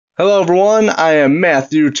Hello, everyone. I am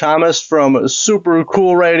Matthew Thomas from Super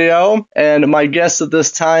Cool Radio, and my guest at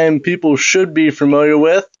this time people should be familiar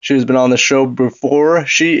with. She's been on the show before.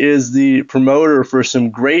 She is the promoter for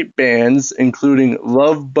some great bands, including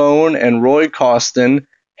Love Bone and Roy Costin,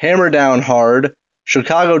 Hammer Down Hard,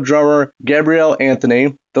 Chicago drummer Gabrielle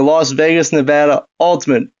Anthony, the Las Vegas, Nevada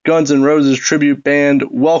ultimate Guns N' Roses tribute band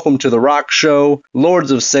Welcome to the Rock Show,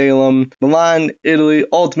 Lords of Salem, Milan, Italy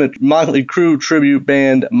ultimate Motley Crue tribute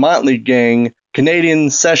band Motley Gang,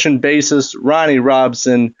 Canadian session bassist Ronnie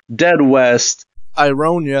Robson, Dead West,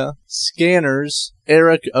 Ironia, Scanners,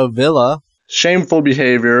 Eric Avila, Shameful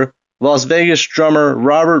Behavior, Las Vegas drummer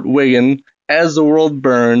Robert Wiggin, As the World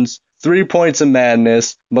Burns, 3 Points of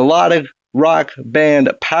Madness, melodic rock band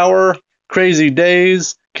Power, Crazy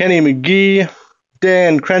Days, Kenny McGee,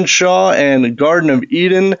 Dan Crenshaw and Garden of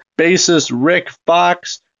Eden, bassist Rick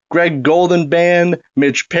Fox, Greg Golden Band,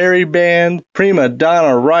 Mitch Perry Band, Prima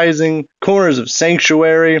Donna Rising, Corners of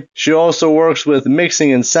Sanctuary. She also works with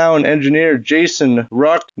mixing and sound engineer Jason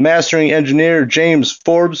Ruck, mastering engineer James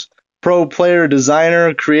Forbes, pro player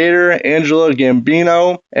designer creator Angela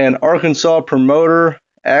Gambino, and Arkansas promoter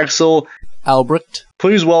Axel Albrecht.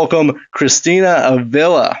 Please welcome Christina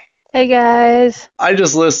Avila. Hey guys. I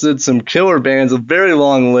just listed some killer bands, a very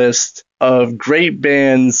long list of great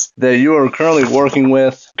bands that you are currently working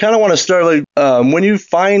with. Kind of want to start when you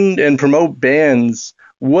find and promote bands,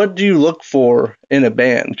 what do you look for in a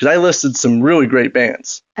band? Because I listed some really great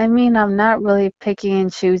bands. I mean, I'm not really picky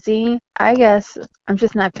and choosy. I guess I'm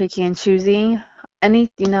just not picky and choosy.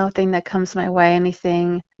 Any, thing that comes my way,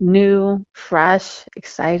 anything new, fresh,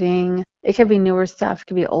 exciting. It could be newer stuff, it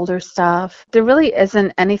could be older stuff. There really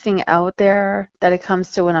isn't anything out there that it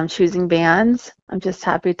comes to when I'm choosing bands. I'm just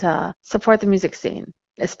happy to support the music scene,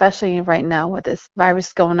 especially right now with this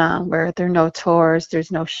virus going on where there are no tours,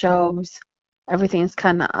 there's no shows. Everything's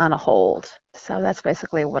kind of on a hold. So that's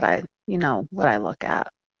basically what I look at.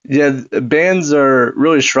 Yeah, bands are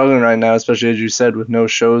really struggling right now, especially as you said, with no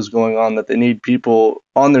shows going on, that they need people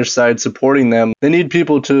on their side supporting them. They need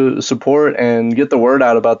people to support and get the word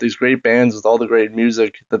out about these great bands with all the great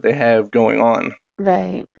music that they have going on.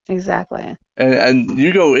 Right, exactly. And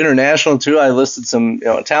you go international too. I listed some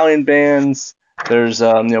Italian bands. There's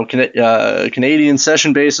Canadian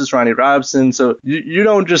session bassist Ronnie Robson. So you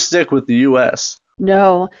don't just stick with the U.S.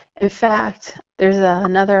 No, in fact, there's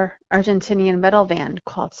another Argentinian metal band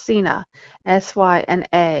called Syna,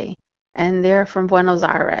 Syna, and they're from Buenos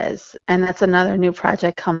Aires, and that's another new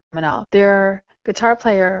project coming out. Their guitar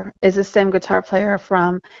player is the same guitar player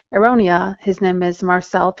from Ironia. His name is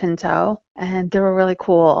Marcel Pinto, and they were really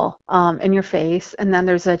cool, in your face. And then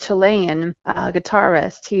there's a Chilean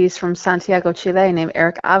guitarist. He's from Santiago, Chile, named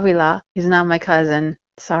Eric Avila. He's not my cousin.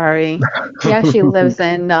 Sorry. He actually lives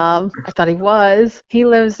in, I thought he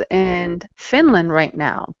lives in Finland right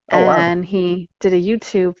now. Oh, wow. And he did a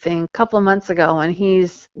YouTube thing a couple of months ago, and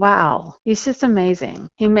he's just amazing.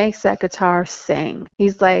 He makes that guitar sing.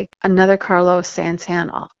 He's like another Carlos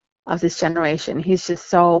Santana of this generation. He's just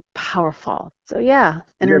so powerful. So yeah,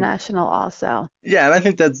 international also. Yeah, and I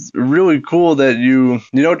think that's really cool that you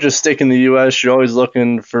don't just stick in the U.S. You're always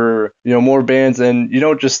looking for more bands, and you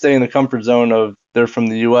don't just stay in the comfort zone of they're from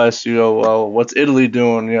the U.S. You go, well, what's Italy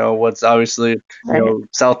doing? What's obviously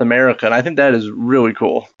South America, and I think that is really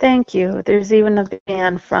cool. Thank you. There's even a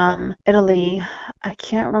band from Italy. I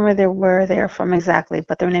can't remember where they're from exactly,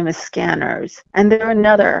 but their name is Scanners, and they're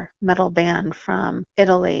another metal band from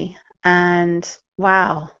Italy. And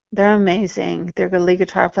wow, they're amazing. Their lead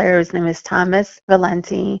guitar player, his name is Thomas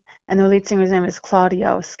Valenti, and their lead singer's name is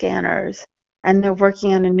Claudio Scanners. And they're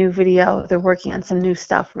working on a new video. They're working on some new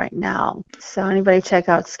stuff right now. So anybody check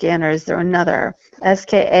out Scanners. They're another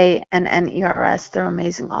Skanners. They're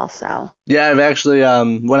amazing also. Yeah, I've actually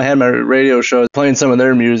when I had my radio show playing some of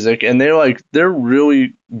their music, and they're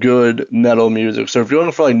really good metal music. So if you're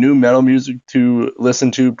looking for new metal music to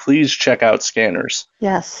listen to, please check out Scanners.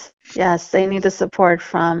 Yes, they need the support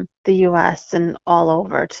from the U.S. and all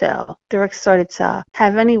over too. They're excited to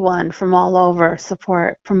have anyone from all over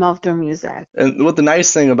promote their music. And what the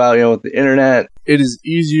nice thing about with the internet, it is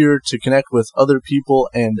easier to connect with other people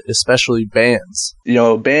and especially bands.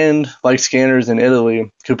 A band like Scanners in Italy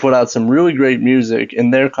could put out some really great music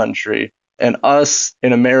in their country, and us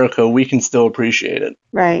in America, we can still appreciate it.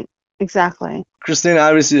 Right, exactly. Christina,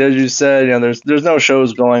 obviously, as you said, there's no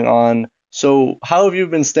shows going on. So how have you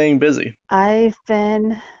been staying busy? I've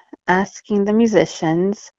been asking the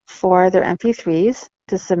musicians for their MP3s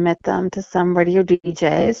to submit them to some radio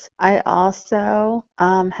DJs. I also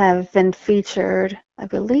have been featured, I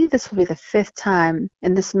believe this will be the 5th time,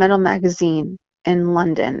 in this metal magazine in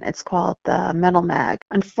London. It's called the Metal Mag.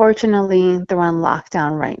 Unfortunately, they're on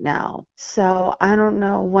lockdown right now. So I don't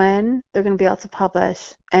know when they're going to be able to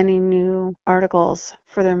publish any new articles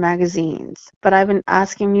for their magazines. But I've been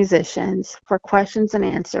asking musicians for questions and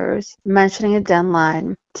answers, mentioning a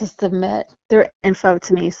deadline to submit their info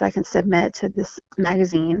to me so I can submit to this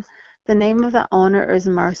magazine. The name of the owner is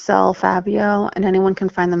Marcel Fabio, and anyone can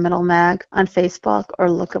find the Metal Mag on Facebook or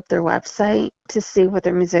look up their website to see what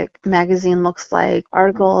their music magazine looks like.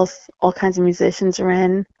 Articles, all kinds of musicians are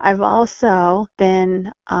in. I've also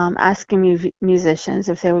been asking musicians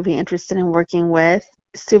if they would be interested in working with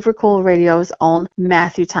Super Cool Radio's own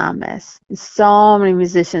Matthew Thomas. So many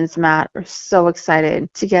musicians, Matt, are so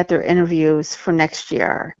excited to get their interviews for next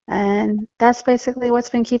year. And that's basically what's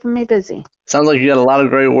been keeping me busy. Sounds like you got a lot of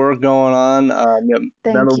great work going on.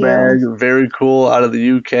 Thank Metal you. Bag, very cool, out of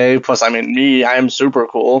the UK. Plus, I mean, I am super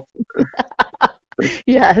cool.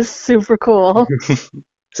 Yes, super cool.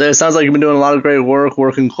 So it sounds like you've been doing a lot of great work,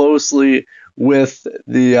 working closely with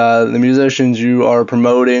the musicians you are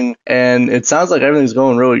promoting, and it sounds like everything's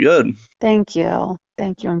going really good. Thank you.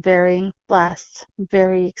 Thank you. I'm very blessed,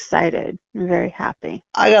 very excited, I'm very happy.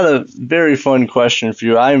 I got a very fun question for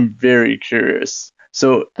you. I'm very curious.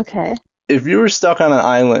 So Okay. if you were stuck on an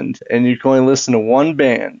island and you can only listen to one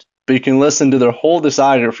band, but you can listen to their whole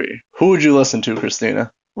discography, who would you listen to,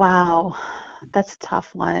 Christina? Wow, that's a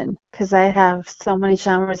tough one because I have so many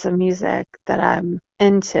genres of music that I'm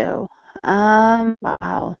into.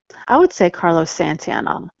 Wow. I would say Carlos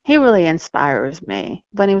Santana. He really inspires me.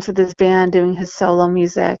 When he was with his band doing his solo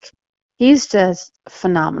music, he's just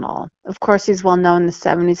phenomenal. Of course, he's well known in the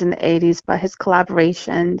 70s and the 80s, but his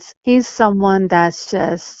collaborations, he's someone that's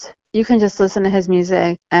just, you can just listen to his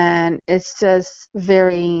music and it's just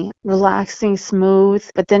very relaxing, smooth,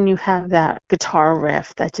 but then you have that guitar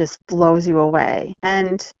riff that just blows you away.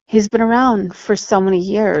 And he's been around for so many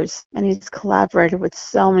years and he's collaborated with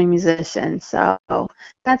so many musicians. So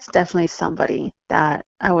that's definitely somebody that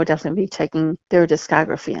I would definitely be checking their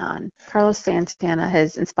discography on. Carlos Santana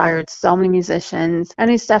has inspired so many musicians,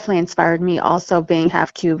 and he's definitely inspired me also, being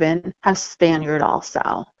half Cuban, half Spaniard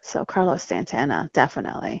also. So Carlos Santana,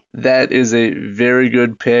 definitely. That is a very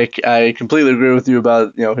good pick. I completely agree with you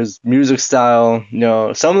about, his music style.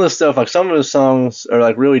 Some of the stuff, like some of his songs are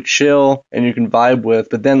like really chill and you can vibe with,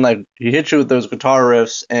 but then like he hits you with those guitar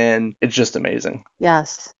riffs and it's just amazing.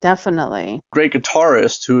 Yes, definitely. Great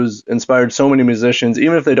guitarist who's inspired so many musicians.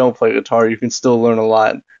 Even if they don't play guitar, you can still learn a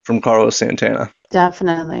lot from Carlos Santana.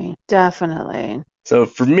 Definitely, definitely. So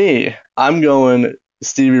for me, I'm going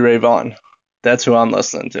Stevie Ray Vaughan. That's who I'm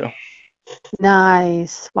listening to.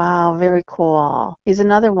 Nice. Wow, very cool. He's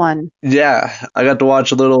another one. Yeah, I got to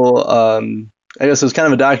watch a little, I guess it was kind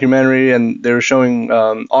of a documentary, and they were showing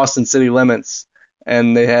Austin City Limits,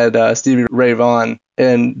 and they had Stevie Ray Vaughan.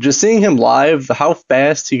 And just seeing him live, how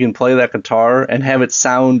fast he can play that guitar and have it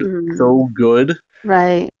sound so good.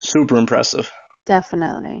 Right. Super impressive.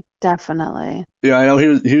 Definitely, definitely. I know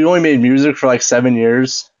he only made music for like 7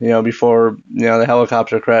 years, before, the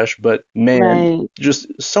helicopter crash, but man, Right. just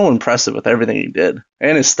so impressive with everything he did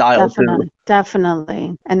and his style Definitely, too.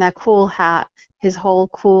 definitely. And that cool hat, his whole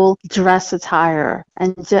cool dress attire,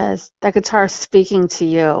 and just that guitar speaking to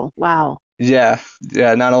you. Wow. Yeah.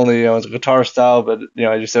 Not only his guitar style, but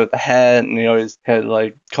I just said with the hat, and he always had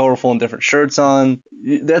like colorful and different shirts on.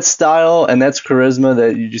 That style and that's charisma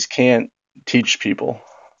that you just can't teach people.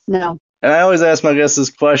 No. And I always ask my guests this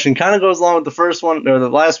question. Kind of goes along with the first one or the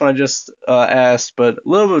last one I just asked, but a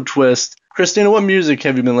little bit of a twist. Christina, what music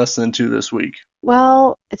have you been listening to this week?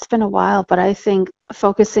 Well, it's been a while, but I think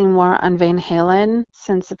focusing more on Van Halen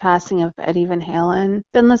since the passing of Eddie Van Halen.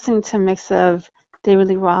 Been listening to a mix of David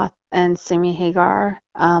Lee Roth and Sammy Hagar,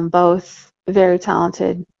 both very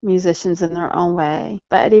talented musicians in their own way.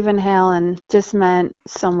 But Eddie Van Halen just meant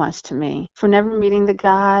so much to me. For never meeting the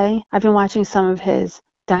guy, I've been watching some of his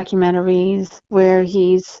documentaries where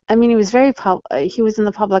he was he was in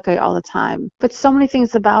the public eye all the time, but so many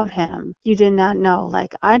things about him you did not know.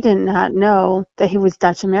 Like, I did not know that he was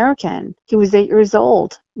Dutch American. He was 8 years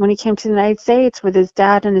old when he came to the United States with his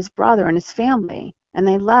dad and his brother and his family, and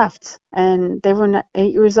they left, and they were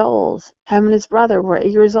 8 years old. Him and his brother were 8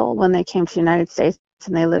 years old when they came to the United States,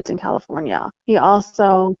 and they lived in California. He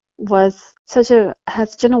also had such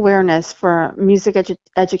an awareness for music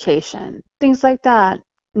education, things like that.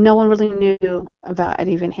 No one really knew about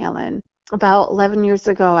Eddie Van Halen. About 11 years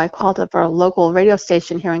ago, I called up our local radio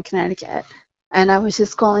station here in Connecticut, and I was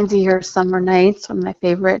just calling to hear Summer Nights, one of my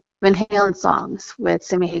favorite Van Halen songs with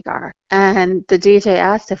Sammy Hagar. And the DJ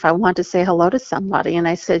asked if I wanted to say hello to somebody, and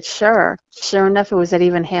I said, sure. Sure enough, it was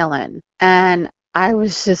Eddie Van Halen. And I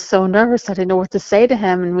was just so nervous. I didn't know what to say to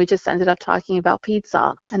him, and we just ended up talking about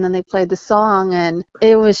pizza. And then they played the song, and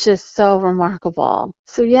it was just so remarkable.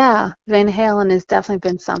 So yeah, Van Halen has definitely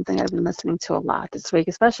been something I've been listening to a lot this week,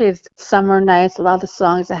 especially it's summer nights. A lot of the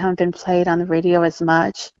songs that haven't been played on the radio as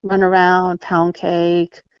much. Run Around, Pound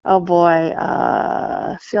Cake. Oh boy,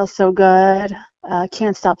 Feels So Good.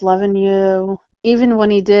 Can't Stop Loving You. Even when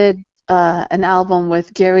he did an album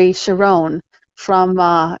with Gary Sharon from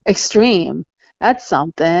Extreme. That's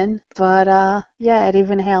something. But yeah, Eddie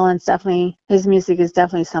Van Halen's definitely, his music is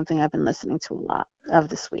definitely something I've been listening to a lot of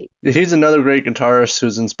this week. He's another great guitarist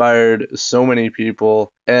who's inspired so many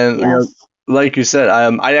people. And Yes. like you said,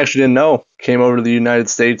 I actually didn't know. Came over to the United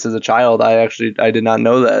States as a child. I did not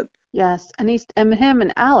know that. Yes, and him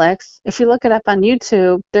and Alex, if you look it up on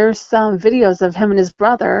YouTube, there's some videos of him and his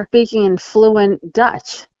brother speaking in fluent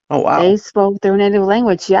Dutch. Oh wow. They spoke their native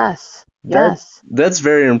language, yes. Yes. That's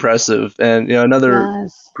very impressive. And another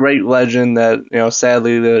Yes. great legend that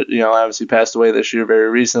sadly that obviously passed away this year very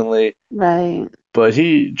recently. Right. But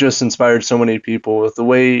he just inspired so many people with the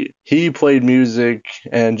way he played music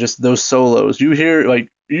and just those solos. You hear an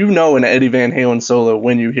Eddie Van Halen solo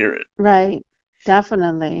when you hear it. Right.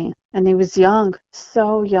 Definitely. And he was young,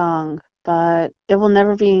 so young. But it will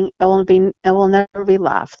never be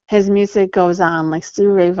left. His music goes on like Stevie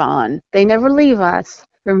Ray Vaughan. They never leave us.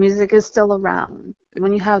 Their music is still around.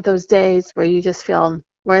 When you have those days where you just feel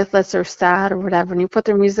worthless or sad or whatever, and you put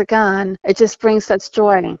their music on, it just brings such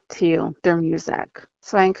joy to you, their music.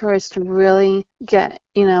 So I encourage to really get,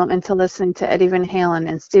 into listening to Eddie Van Halen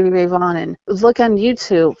and Stevie Ray Vaughan, and look on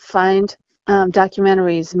YouTube, find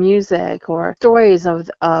documentaries, music, or stories of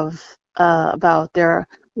about their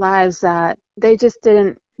lives that they just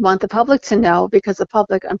didn't want the public to know, because the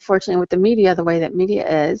public, unfortunately, with the media, the way that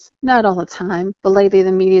media is, not all the time, but lately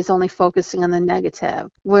the media is only focusing on the negative,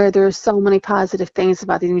 where there's so many positive things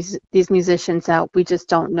about these musicians that we just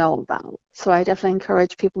don't know about. So I definitely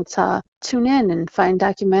encourage people to tune in and find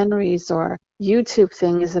documentaries or YouTube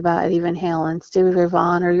things about Eddie Van Halen, Stevie Ray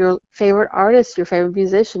Vaughan, or your favorite artist, your favorite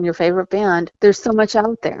musician, your favorite band. There's so much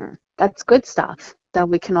out there. That's good stuff that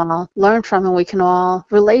we can all learn from and we can all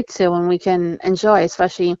relate to and we can enjoy,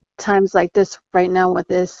 especially times like this right now with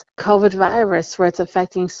this COVID virus, where it's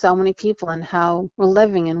affecting so many people and how we're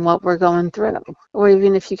living and what we're going through. Or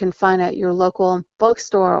even if you can find at your local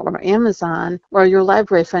bookstore or Amazon or your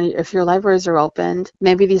library, if your libraries are opened,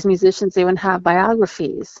 maybe these musicians even have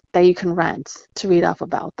biographies that you can rent to read up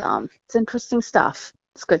about them. It's interesting stuff.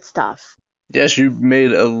 It's good stuff. Yes, you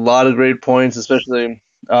made a lot of great points, especially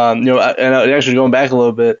actually going back a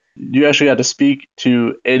little bit, you actually got to speak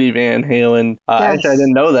to Eddie Van Halen. Yes. Actually, I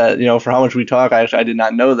didn't know that. For how much we talk, I did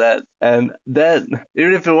not know that. And that,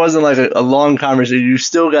 even if it wasn't like a long conversation, you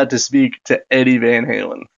still got to speak to Eddie Van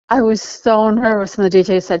Halen. I was so nervous when the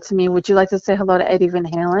DJ said to me, "Would you like to say hello to Eddie Van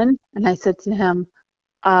Halen?" And I said to him,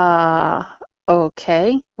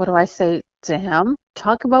 okay, what do I say to him?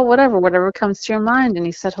 Talk about whatever comes to your mind. And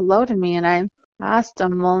he said hello to me, and I asked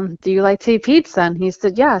him, well, do you like to eat pizza? And he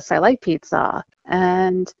said, yes, I like pizza.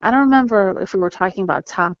 And I don't remember if we were talking about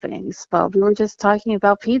toppings, but we were just talking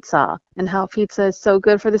about pizza and how pizza is so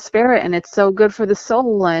good for the spirit and it's so good for the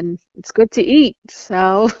soul and it's good to eat.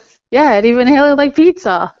 So, yeah, Eddie Van Halen like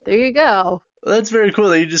pizza. There you go. Well, that's very cool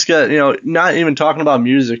that you just got, not even talking about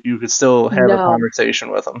music, you could still have a conversation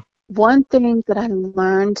with him. One thing that I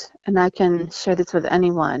learned, and I can share this with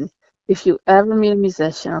anyone, if you ever meet a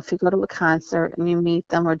musician or if you go to a concert and you meet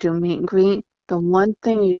them or do a meet and greet, the one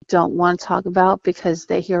thing you don't want to talk about, because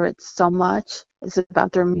they hear it so much, is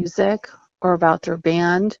about their music or about their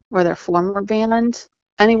band or their former band.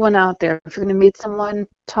 Anyone out there, if you're going to meet someone,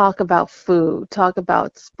 talk about food, talk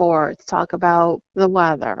about sports, talk about the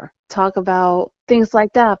weather, talk about things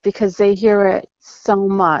like that, because they hear it so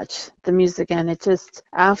much, the music, and it just,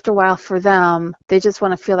 after a while for them, they just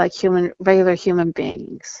want to feel like regular human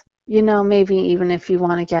beings. Maybe even if you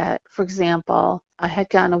want to get, for example, I had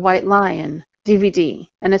gotten a White Lion DVD,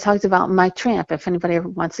 and it talked about Mike Tramp, if anybody ever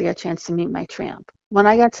wants to get a chance to meet Mike Tramp. When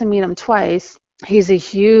I got to meet him twice, he's a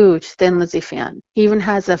huge Thin Lizzy fan. He even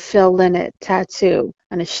has a Phil Lynott tattoo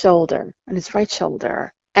on his shoulder, on his right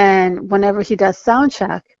shoulder. And whenever he does sound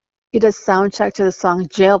check to the song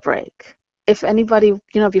Jailbreak. If anybody,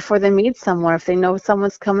 before they meet someone, if they know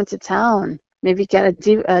someone's coming to town, maybe get a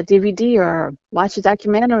DVD or watch a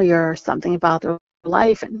documentary or something about their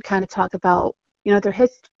life and kind of talk about, their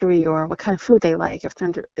history or what kind of food they like, if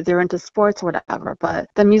they're into sports or whatever. But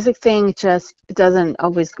the music thing just doesn't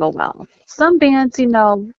always go well. Some bands,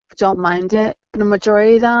 don't mind it, but the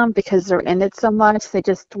majority of them, because they're in it so much, they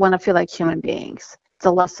just want to feel like human beings. It's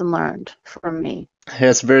a lesson learned for me. Hey,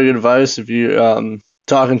 that's very good advice. If you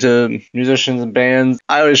talking to musicians and bands,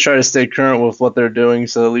 I always try to stay current with what they're doing,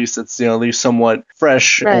 so at least it's at least somewhat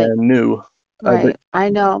fresh Right, and new. But right. I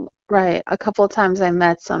know, right. A couple of times I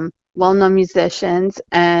met some well-known musicians,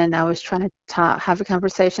 and I was trying to have a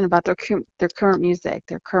conversation about their current music,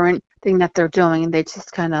 their current thing that they're doing, and they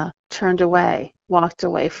just kind of turned away, walked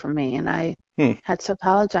away from me, and I hmm, had to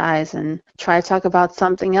apologize and try to talk about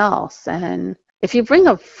something else. And if you bring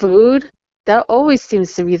up food, that always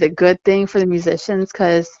seems to be the good thing for the musicians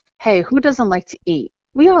because, hey, who doesn't like to eat?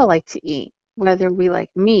 We all like to eat, whether we like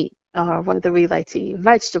meat or whether we like to eat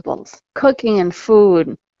vegetables. Cooking and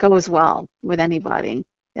food goes well with anybody.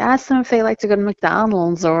 Ask them if they like to go to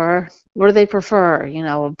McDonald's or what do they prefer?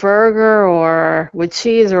 A burger or with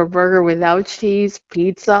cheese or a burger without cheese,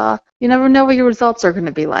 pizza. You never know what your results are going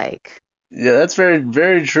to be like. yeah, that's very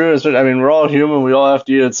very true. I mean, we're all human. We all have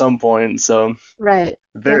to eat at some point, so Right.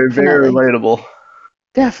 very very Definitely. relatable.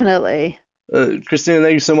 Definitely. Christina,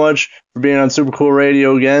 thank you so much for being on Super Cool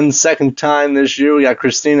Radio again. Second time this year. We got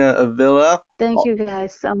Christina Avila. Thank you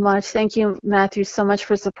guys so much. Thank you, Matthew, so much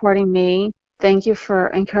for supporting me. Thank you for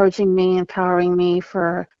encouraging me, empowering me,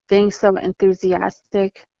 for being so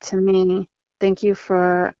enthusiastic to me. Thank you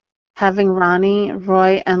for having Ronnie,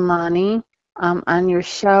 Roy, and Lonnie on your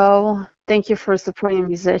show. Thank you for supporting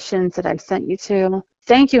musicians that I've sent you to.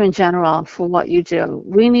 Thank you in general for what you do.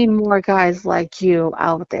 We need more guys like you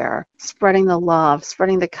out there spreading the love,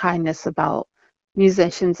 spreading the kindness about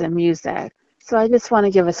musicians and music. So I just want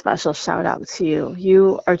to give a special shout out to you.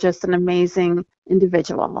 You are just an amazing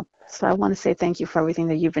individual. So I want to say thank you for everything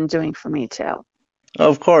that you've been doing for me too.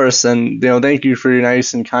 Of course, and thank you for your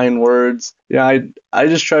nice and kind words. Yeah, I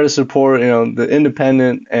just try to support the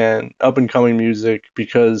independent and up and coming music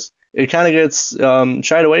because it kind of gets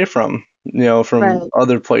shied away from from Right,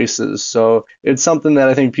 other places. So it's something that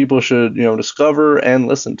I think people should discover and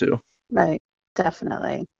listen to. right,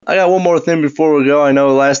 definitely. I got one more thing before we go. I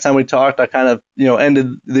know last time we talked, I kind of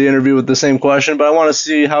ended the interview with the same question, but I want to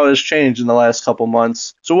see how it's changed in the last couple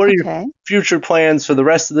months. So, what are your Okay. future plans for the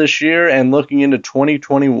rest of this year and looking into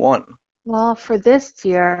 2021? Well, for this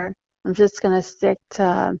year, I'm just going to stick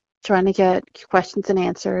to trying to get questions and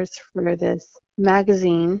answers for this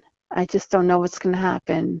magazine. I just don't know what's going to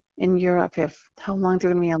happen in Europe, if how long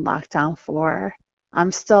they're going to be in lockdown for.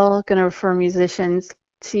 I'm still going to refer musicians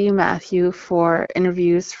to you, Matthew, for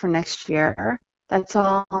interviews for next year. That's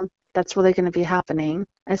all. That's really going to be happening.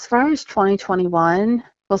 As far as 2021,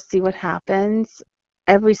 we'll see what happens.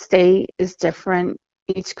 Every state is different.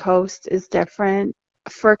 Each coast is different.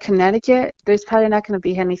 For Connecticut, there's probably not going to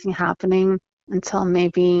be anything happening until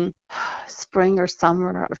maybe spring or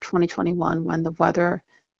summer of 2021 when the weather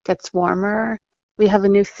gets warmer. We have a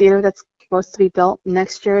new theater that's supposed to be built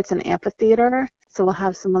next year. It's an amphitheater, so we'll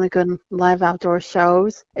have some really good live outdoor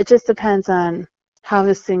shows. It just depends on how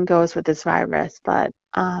this thing goes with this virus, but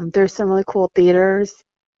there's some really cool theaters,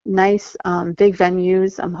 nice big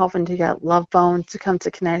venues. I'm hoping to get Love Bone to come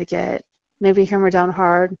to Connecticut. Maybe Hammer Down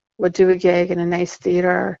Hard would do a gig in a nice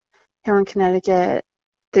theater here in Connecticut.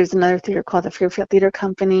 There's another theater called the Fairfield Theater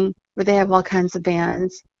Company where they have all kinds of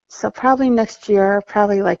bands. So probably next year,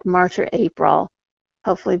 probably like March or April,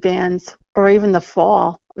 hopefully bands, or even the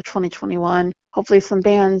fall of 2021, hopefully some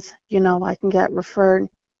bands, I can get referred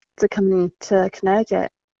to come to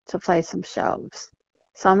Connecticut to play some shows.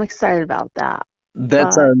 So I'm excited about that. That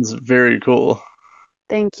But sounds very cool.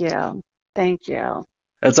 thank you. Thank you.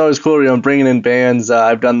 It's always cool, bringing in bands.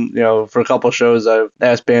 I've done, for a couple shows, I've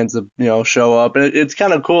asked bands to, show up, and it's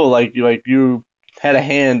kind of cool. Like you had a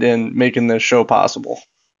hand in making this show possible.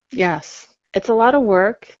 Yes, it's a lot of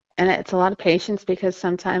work and it's a lot of patience because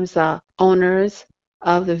sometimes the owners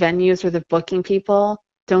of the venues or the booking people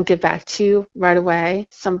don't get back to you right away.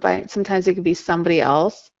 Sometimes it could be somebody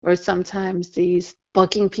else, or sometimes these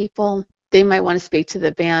booking people, they might want to speak to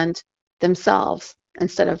the band themselves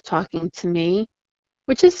instead of talking to me,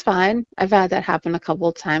 which is fine. I've had that happen a couple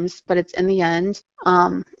of times, but it's in the end,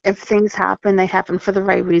 if things happen, they happen for the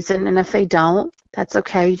right reason, and if they don't, that's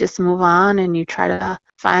okay. You just move on and you try to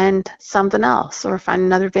find something else or find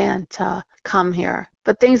another band to come here.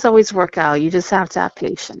 But things always work out. You just have to have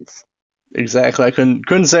patience. Exactly. I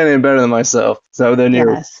couldn't say anything better than myself. So then you,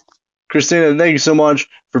 Yes. Christina, thank you so much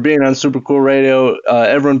for being on Super Cool Radio.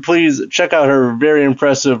 Everyone, please check out her very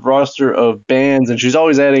impressive roster of bands, and she's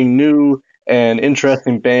always adding new and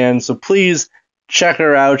interesting bands. So please check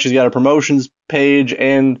her out. She's got a promotions page,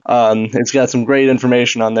 and it's got some great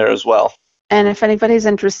information on there as well. And if anybody's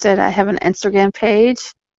interested, I have an Instagram page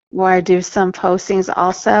where I do some postings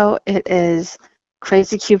also. It is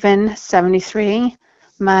Crazy Cuban 73.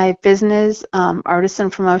 My business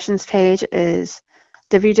artisan promotions page is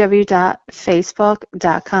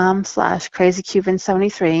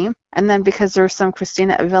www.facebook.com/crazycuban73. And then because there's some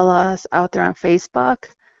Christina Avilas out there on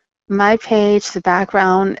Facebook, my page, the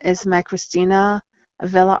background is my Christina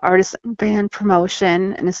Avila Artisan Band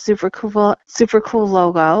promotion and a super cool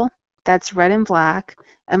logo that's red and black.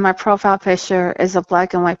 And my profile picture is a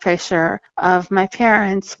black and white picture of my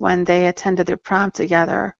parents when they attended their prom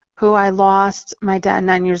together, who I lost my dad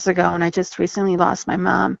 9 years ago, and I just recently lost my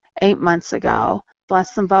mom 8 months ago.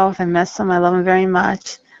 Bless them both. I miss them. I love them very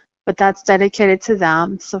much. But that's dedicated to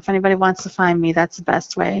them. So if anybody wants to find me, that's the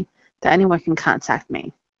best way that anyone can contact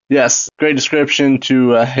me. Yes, great description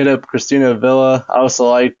to hit up Christina Avila. I also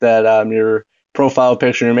like that your profile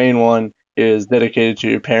picture, your main one, is dedicated to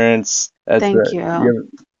your parents. Thank you.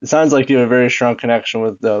 It sounds like you have a very strong connection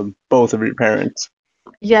with both of your parents.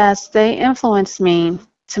 Yes, they influenced me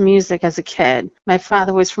to music as a kid. My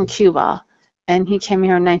father was from Cuba, and he came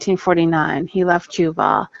here in 1949. He left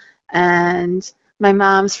Cuba, and my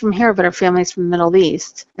mom's from here, but her family's from the Middle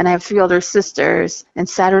East. And I have 3 older sisters, and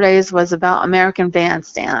Saturdays was about American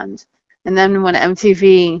Bandstand. And then when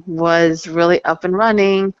MTV was really up and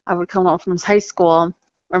running, I would come home from high school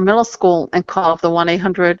or middle school and call up the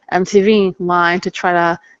 1-800-MTV line to try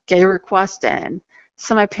to get a request in.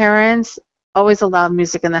 So my parents always allowed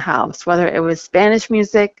music in the house, whether it was Spanish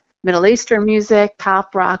music, Middle Eastern music,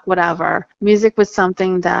 pop, rock, whatever. Music was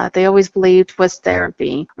something that they always believed was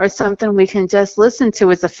therapy, or something we can just listen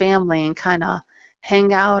to as a family and kind of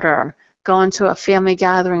hang out or go into a family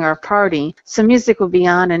gathering or a party. So music would be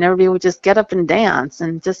on and everybody would just get up and dance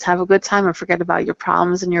and just have a good time and forget about your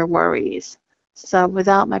problems and your worries. So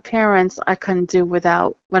without my parents, I couldn't do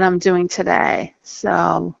without what I'm doing today.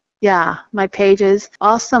 So yeah, my pages.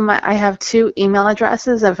 Also, I have 2 email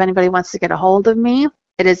addresses if anybody wants to get a hold of me.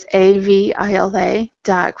 It is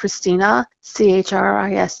avila.christina,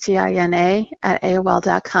 CHRISTINA,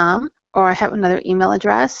 @AOL.com. Or I have another email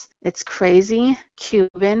address. It's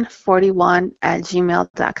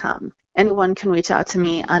crazycuban41@gmail.com. Anyone can reach out to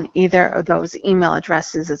me on either of those email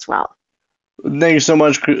addresses as well. Thank you so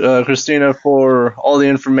much, Christina, for all the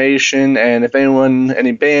information. And if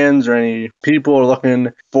any bands or any people are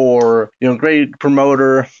looking for, great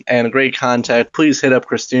promoter and a great contact, please hit up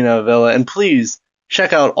Christina Avila and please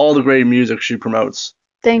check out all the great music she promotes.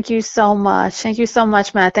 Thank you so much. Thank you so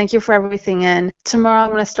much, Matt. Thank you for everything. And tomorrow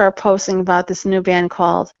I'm going to start posting about this new band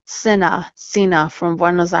called Sina from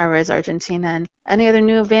Buenos Aires, Argentina, and any other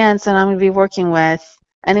new bands that I'm going to be working with.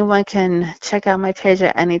 Anyone can check out my page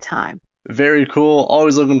at any time. Very cool.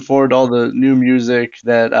 Always looking forward to all the new music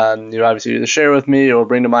that you obviously either share with me or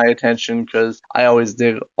bring to my attention because I always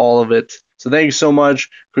dig all of it. So thank you so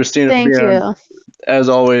much, Christina. Thank you. As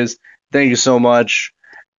always, thank you so much.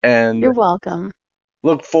 And you're welcome.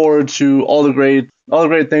 Look forward to all the great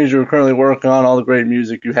things you're currently working on, all the great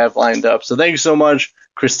music you have lined up. So thank you so much,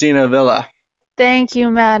 Christina Avila. Thank you,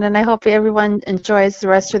 Matt, and I hope everyone enjoys the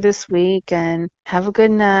rest of this week and have a good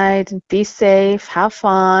night. Be safe, have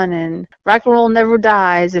fun, and rock and roll never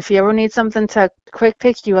dies. If you ever need something to quick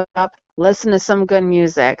pick you up, listen to some good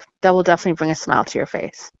music. That will definitely bring a smile to your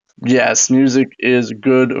face. Yes, music is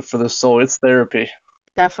good for the soul. It's therapy.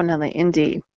 Definitely, indeed.